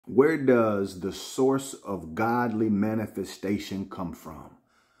Where does the source of godly manifestation come from?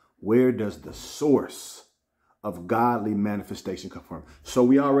 Where does the source of godly manifestation come from? So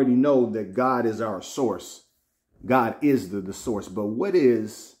we already know that God is our source. God is the source. But what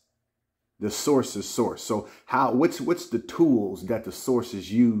is the source's source? So what's the tools that the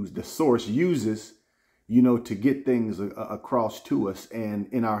sources use? The source uses, to get things across to us and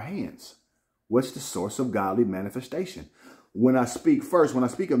in our hands. What's the source of godly manifestation? When I speak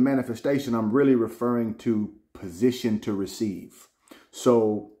of manifestation, I'm really referring to position to receive.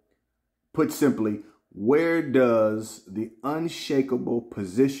 So put simply, where does the unshakable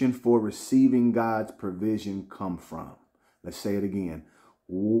position for receiving God's provision come from? Let's say it again.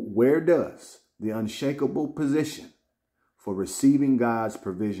 Where does the unshakable position for receiving God's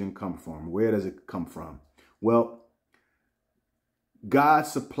provision come from? Where does it come from? Well,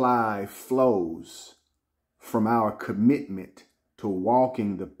 God's supply flows from our commitment to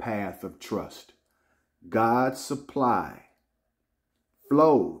walking the path of trust. God's supply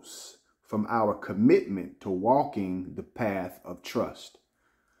flows from our commitment to walking the path of trust.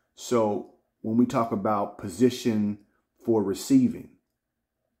 So when we talk about position for receiving,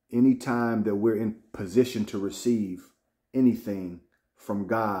 anytime that we're in position to receive anything from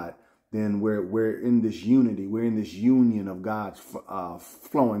God, then we're in this unity, we're in this union of God's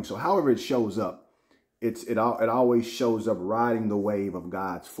flowing. So however it shows up, it always shows up riding the wave of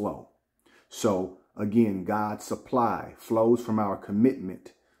God's flow. So again, God's supply flows from our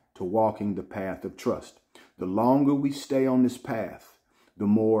commitment to walking the path of trust. The longer we stay on this path, the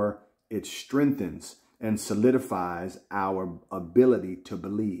more it strengthens and solidifies our ability to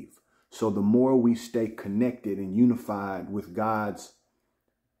believe. So the more we stay connected and unified with God's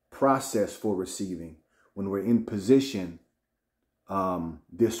process for receiving, when we're in position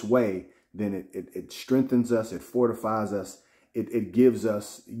this way, then it strengthens us, it fortifies us, it gives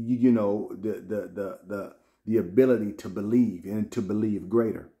us, the ability to believe and to believe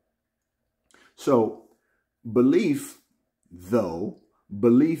greater. So belief isn't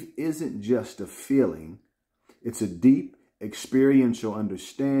just a feeling. It's a deep experiential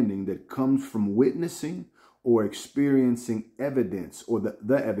understanding that comes from witnessing or experiencing evidence or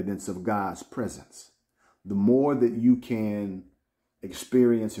the evidence of God's presence. The more that you can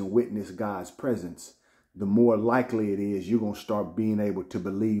experience and witness God's presence, the more likely it is you're going to start being able to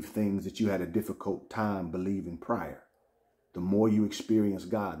believe things that you had a difficult time believing prior. The more you experience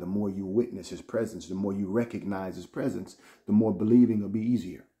God, the more you witness his presence, the more you recognize his presence, the more believing will be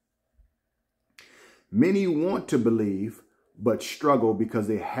easier. Many want to believe, but struggle because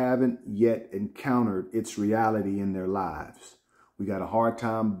they haven't yet encountered its reality in their lives. We got a hard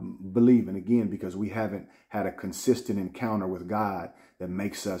time believing, again, because we haven't had a consistent encounter with God that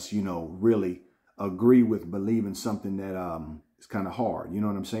makes us, really agree with believing something that is kind of hard. You know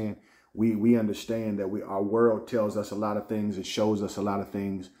what I'm saying? We understand that our world tells us a lot of things. It shows us a lot of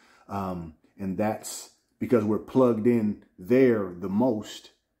things. And that's because we're plugged in there the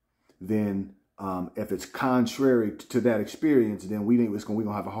most. Then if it's contrary to that experience, then we're going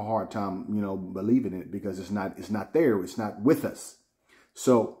to have a hard time, believing it because it's not there. It's not with us.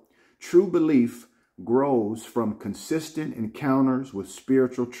 So true belief grows from consistent encounters with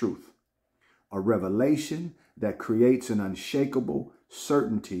spiritual truth, a revelation that creates an unshakable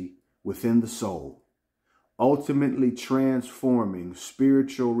certainty within the soul, ultimately transforming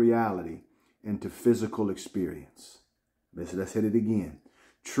spiritual reality into physical experience. Let's hit it again.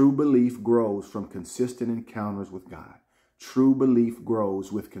 True belief grows from consistent encounters with God. True belief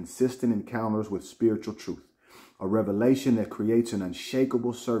grows with consistent encounters with spiritual truth, a revelation that creates an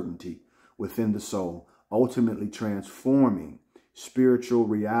unshakable certainty within the soul, ultimately transforming spiritual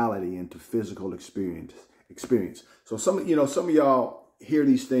reality into physical experience. So some of y'all hear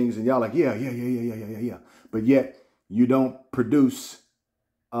these things and y'all like, yeah. But yet you don't produce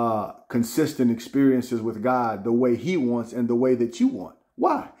consistent experiences with God the way he wants and the way that you want.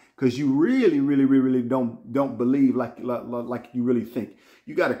 Why? Because you really don't believe like you really think.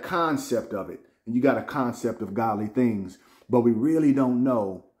 You got a concept of it and you got a concept of godly things, but we really don't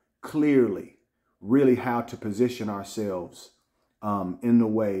know clearly really how to position ourselves in the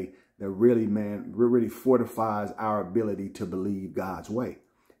way that really fortifies our ability to believe God's way.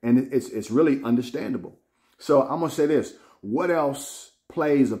 And it's really understandable. So I'm going to say this. What else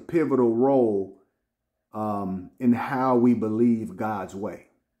plays a pivotal role in how we believe God's way?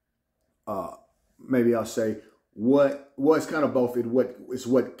 Maybe I'll say it's kind of both. It's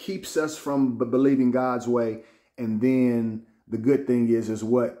what keeps us from believing God's way. And then the good thing is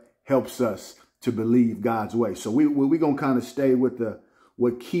what helps us to believe God's way. So we're going to kind of stay with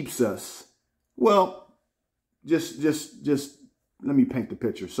what keeps us. Well, just let me paint the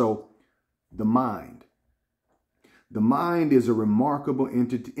picture. So the mind. The mind is a remarkable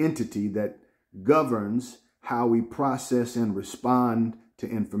entity that governs how we process and respond to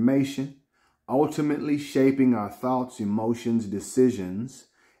information, ultimately shaping our thoughts, emotions, decisions,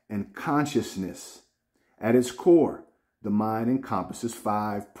 and consciousness. At its core, the mind encompasses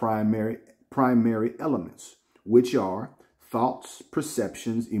 5 primary elements, which are thoughts,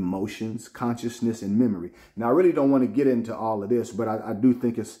 perceptions, emotions, consciousness, and memory. Now, I really don't want to get into all of this, but I do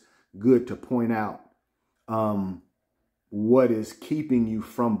think it's good to point out what is keeping you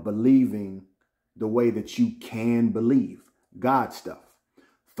from believing the way that you can believe God stuff.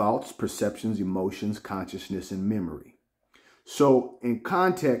 Thoughts, perceptions, emotions, consciousness, and memory. So in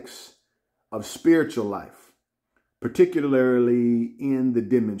context of spiritual life, particularly in the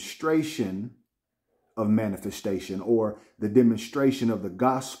demonstration of manifestation or the demonstration of the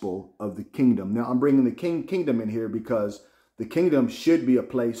gospel of the kingdom. Now I'm bringing the kingdom in here because the kingdom should be a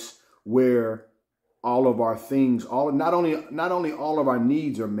place where all of our things, not only all of our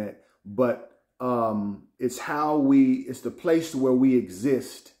needs are met, but it's the place where we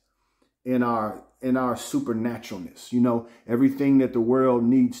exist in our supernaturalness. You know, everything that the world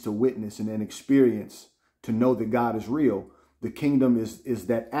needs to witness and experience to know that God is real. The kingdom is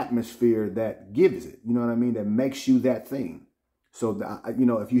that atmosphere that gives it. You know what I mean? That makes you that thing. So, you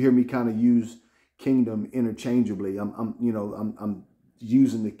know, if you hear me kind of use kingdom interchangeably, I'm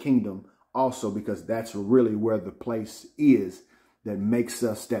using the kingdom also because that's really where the place is that makes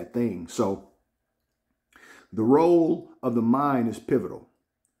us that thing. So the role of the mind is pivotal.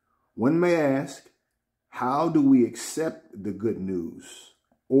 One may ask, how do we accept the good news?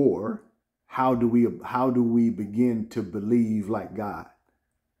 Or how do we begin to believe like God?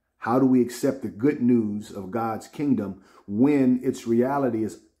 How do we accept the good news of God's kingdom when its reality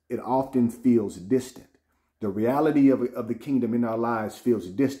it often feels distant? The reality of the kingdom in our lives feels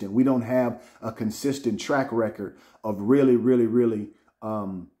distant. We don't have a consistent track record of really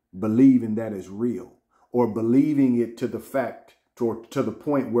believing that is real, or believing it to the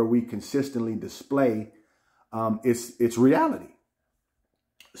point where we consistently display its reality.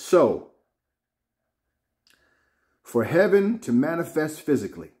 So, for heaven to manifest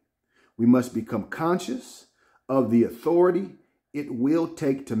physically, we must become conscious of the authority it will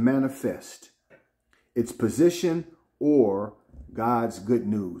take to manifest its position or God's good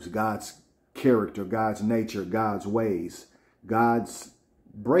news, God's character, God's nature, God's ways, God's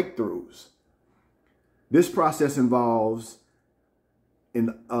breakthroughs. This process involves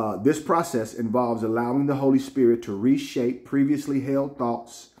allowing the Holy Spirit to reshape previously held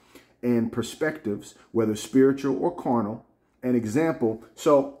thoughts and perspectives, whether spiritual or carnal. An example.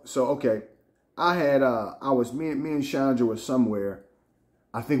 So okay, me and Chandra was somewhere.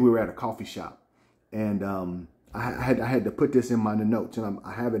 I think we were at a coffee shop, and I had to put this in my notes, and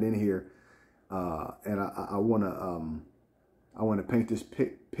I have it in here, and I want to paint this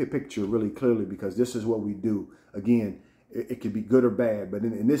picture really clearly, because this is what we do. Again, it could be good or bad, but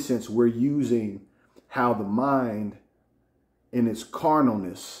in this sense, we're using how the mind in its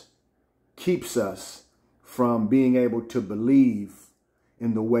carnalness keeps us from being able to believe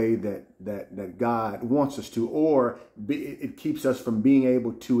in the way that God wants us to, or it keeps us from being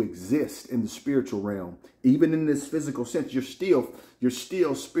able to exist in the spiritual realm. Even in this physical sense, you're still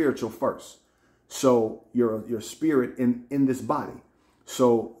spiritual first. So your spirit in this body.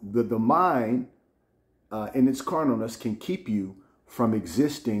 So the mind in its carnalness can keep you from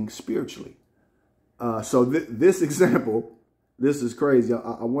existing spiritually. So this example, this is crazy.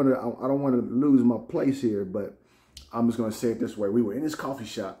 I don't want to lose my place here, but I'm just going to say it this way. We were in this coffee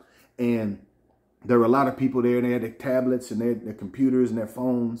shop, and there were a lot of people there, and they had their tablets and their computers and their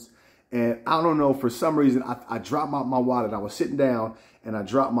phones. And I don't know, for some reason, I dropped my wallet. I was sitting down, and I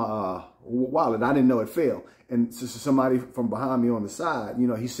dropped my wallet. I didn't know it fell. And so somebody from behind me on the side, you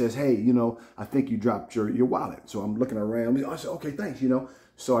know, he says, hey, you know, I think you dropped your wallet. So I'm looking around. I said, okay, thanks, you know.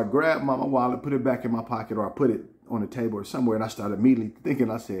 So I grabbed my wallet, put it back in my pocket, or I put it on the table or somewhere. And I started immediately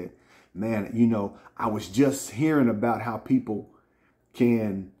thinking, I said, man, you know, I was just hearing about how people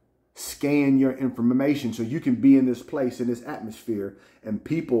can scan your information so you can be in this place, in this atmosphere, and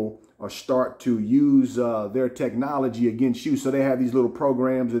people are start to use their technology against you. So they have these little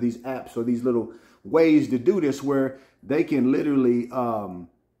programs or these apps or these little ways to do this where they can literally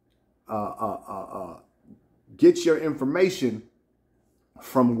get your information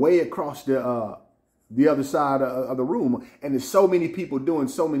from way across the other side of the room. And there's so many people doing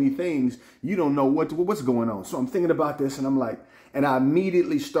so many things, you don't know what's going on. So I'm thinking about this, and I'm like, and I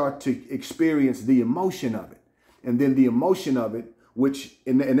immediately start to experience the emotion of it. And then the emotion of it which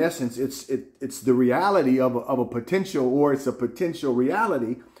in essence, it's the reality of a potential, or it's a potential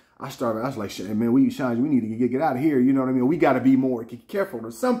reality. I was like, shit, man, we need to get out of here. You know what I mean? We got to be more careful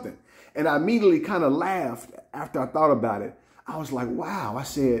or something. And I immediately kind of laughed after I thought about it. I was like, wow. I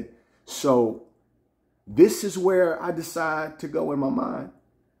said, so this is where I decide to go in my mind.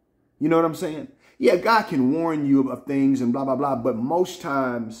 You know what I'm saying? Yeah, God can warn you of things and blah, blah, blah. But most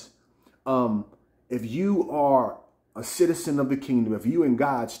times, if you are a citizen of the kingdom, if you in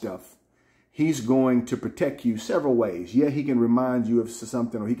God's stuff, he's going to protect you several ways. Yeah, he can remind you of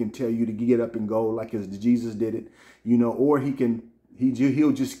something, or he can tell you to get up and go like as Jesus did it, you know, or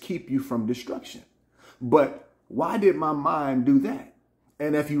he'll just keep you from destruction. But why did my mind do that?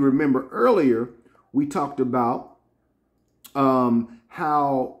 And if you remember earlier, we talked about how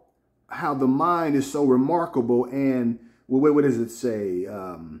the mind is so remarkable, and what does it say?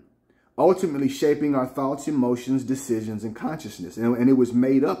 Ultimately shaping our thoughts, emotions, decisions, and consciousness. And it was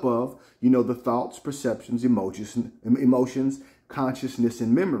made up of, you know, the thoughts, perceptions, emotions, consciousness,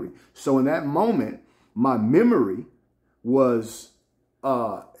 and memory. So in that moment, my memory was,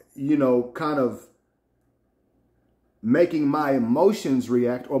 you know, kind of making my emotions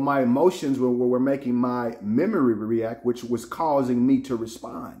react, or my emotions were making my memory react, which was causing me to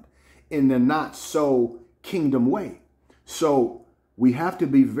respond in a not so kingdom way. So we have to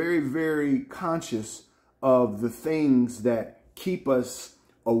be very, very conscious of the things that keep us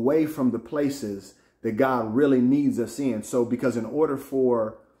away from the places that God really needs us in. So because in order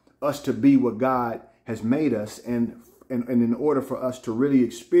for us to be what God has made us, and in order for us to really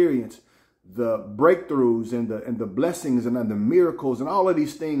experience the breakthroughs and the blessings and the miracles and all of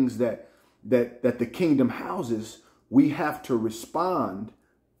these things that the kingdom houses, we have to respond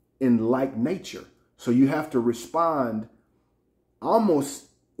in like nature. So you have to respond almost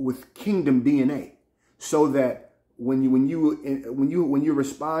with kingdom DNA, so that when you're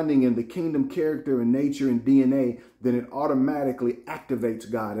responding in the kingdom character and nature and DNA, then it automatically activates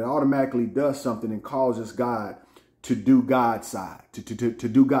God. It automatically does something and causes God to do God's side, to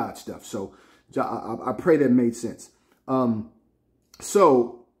do God's stuff. So I pray that made sense.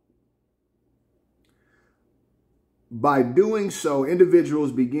 So by doing so,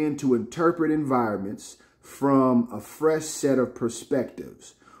 individuals begin to interpret environments from a fresh set of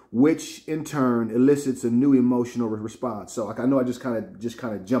perspectives, which in turn elicits a new emotional response. So like, I know I just kind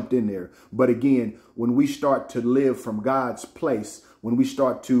of jumped in there. But again, when we start to live from God's place, when we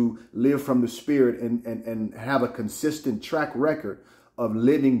start to live from the Spirit and have a consistent track record of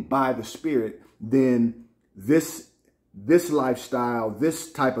living by the Spirit, then this lifestyle,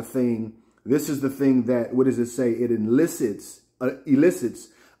 this type of thing, this is the thing that, what does it say? It elicits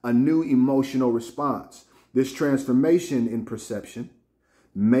a new emotional response. This transformation in perception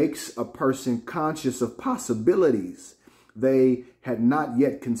makes a person conscious of possibilities they had not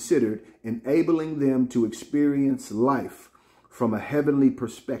yet considered, enabling them to experience life from a heavenly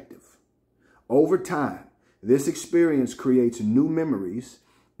perspective. Over time, this experience creates new memories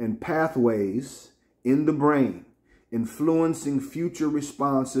and pathways in the brain, influencing future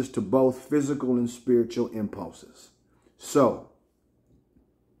responses to both physical and spiritual impulses. So,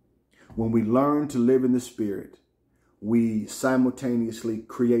 when we learn to live in the Spirit, we simultaneously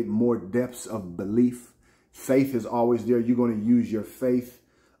create more depths of belief. Faith is always there. You're going to use your faith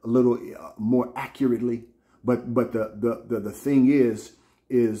a little more accurately. But the thing is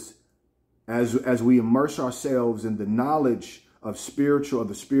as we immerse ourselves in the knowledge of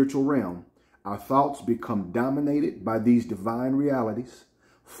the spiritual realm, our thoughts become dominated by these divine realities,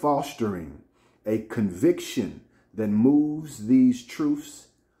 fostering a conviction that moves these truths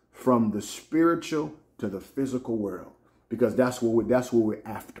from the spiritual to the physical world, because that's what we're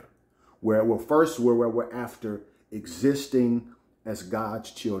after. We're after existing as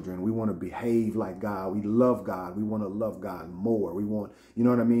God's children. We want to behave like God. We love God. We want to love God more. We want, you know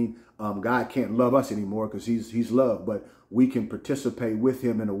what I mean? God can't love us anymore because he's love, but we can participate with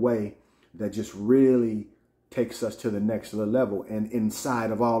him in a way that just really takes us to the next level. And inside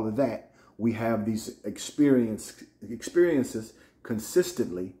of all of that, we have these experiences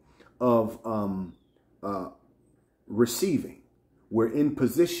consistently of receiving. We're in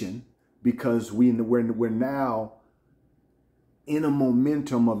position because we're now in a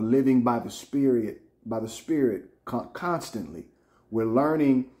momentum of living by the Spirit constantly. We're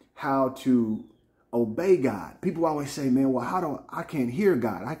learning how to obey God. People always say, man, well, I can't hear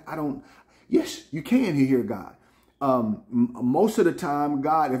God. I don't. Yes, you can hear God. Most of the time,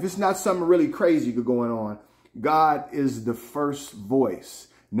 God, if it's not something really crazy going on, God is the first voice.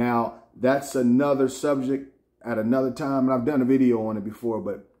 Now, that's another subject at another time, and I've done a video on it before,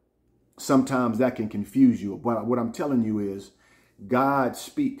 but sometimes that can confuse you. But what I'm telling you is God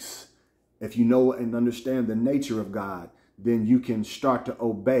speaks, if you know and understand the nature of God, then you can start to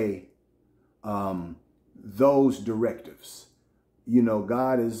obey those directives. You know,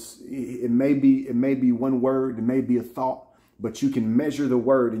 God is, it may be one word, it may be a thought, but you can measure the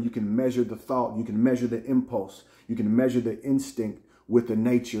word and you can measure the thought, you can measure the impulse, you can measure the instinct with the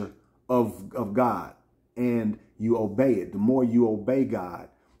nature of God, and you obey it. The more you obey God,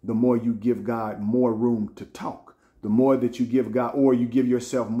 the more you give God more room to talk. The more that you give God, or you give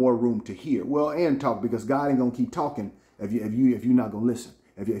yourself more room to hear. Well, and talk, because God ain't gonna keep talking if you're not gonna listen,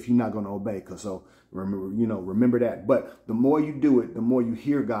 if you're not gonna obey. Because so remember that. But the more you do it, the more you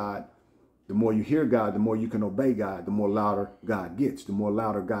hear God. The more you hear God, the more you can obey God. The more louder God gets. The more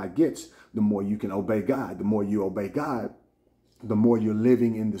louder God gets, the more you can obey God. The more you obey God, the more you're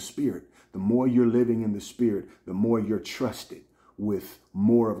living in the Spirit. The more you're living in the Spirit, the more you're trusted with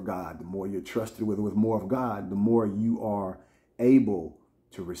more of God. The more you're trusted with more of God, the more you are able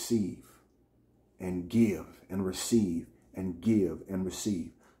to receive and give and receive and give and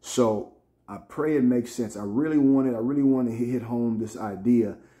receive. So I pray it makes sense. I really want to hit home this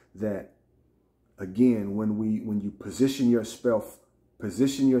idea that, again, when you position yourself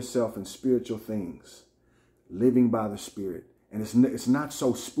in spiritual things, living by the Spirit, and it's not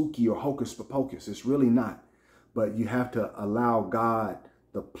so spooky or hocus pocus. It's really not. But you have to allow God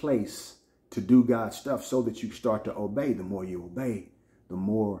the place to do God's stuff so that you start to obey. The more you obey, the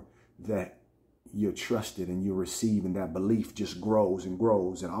more that you're trusted and you receive, and that belief just grows and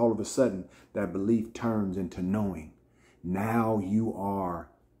grows. And all of a sudden, that belief turns into knowing. Now you are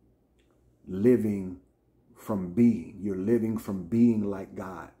living from being. You're living from being like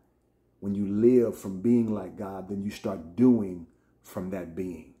God. When you live from being like God, then you start doing from that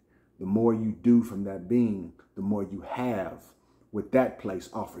being. The more you do from that being, the more you have what that place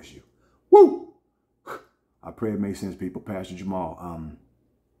offers you. Woo! I pray it makes sense, people. Pastor Jamal.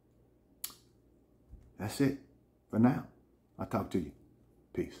 That's it for now. I'll talk to you.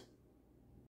 Peace.